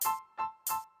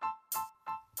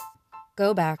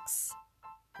Go backs,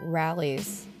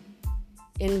 rallies,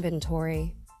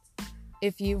 inventory.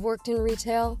 If you've worked in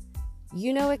retail,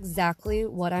 you know exactly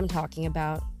what I'm talking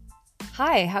about.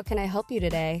 Hi, how can I help you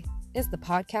today? Is the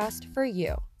podcast for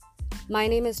you. My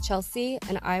name is Chelsea,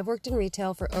 and I've worked in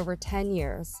retail for over 10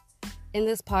 years. In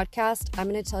this podcast, I'm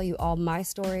going to tell you all my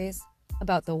stories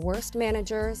about the worst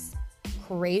managers,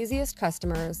 craziest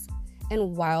customers,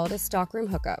 and wildest stockroom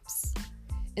hookups.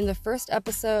 In the first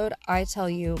episode, I tell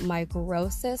you my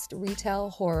grossest retail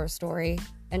horror story,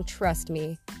 and trust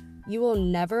me, you will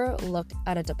never look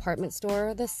at a department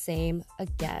store the same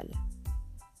again.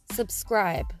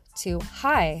 Subscribe to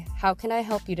Hi, How Can I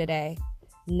Help You Today?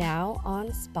 Now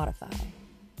on Spotify.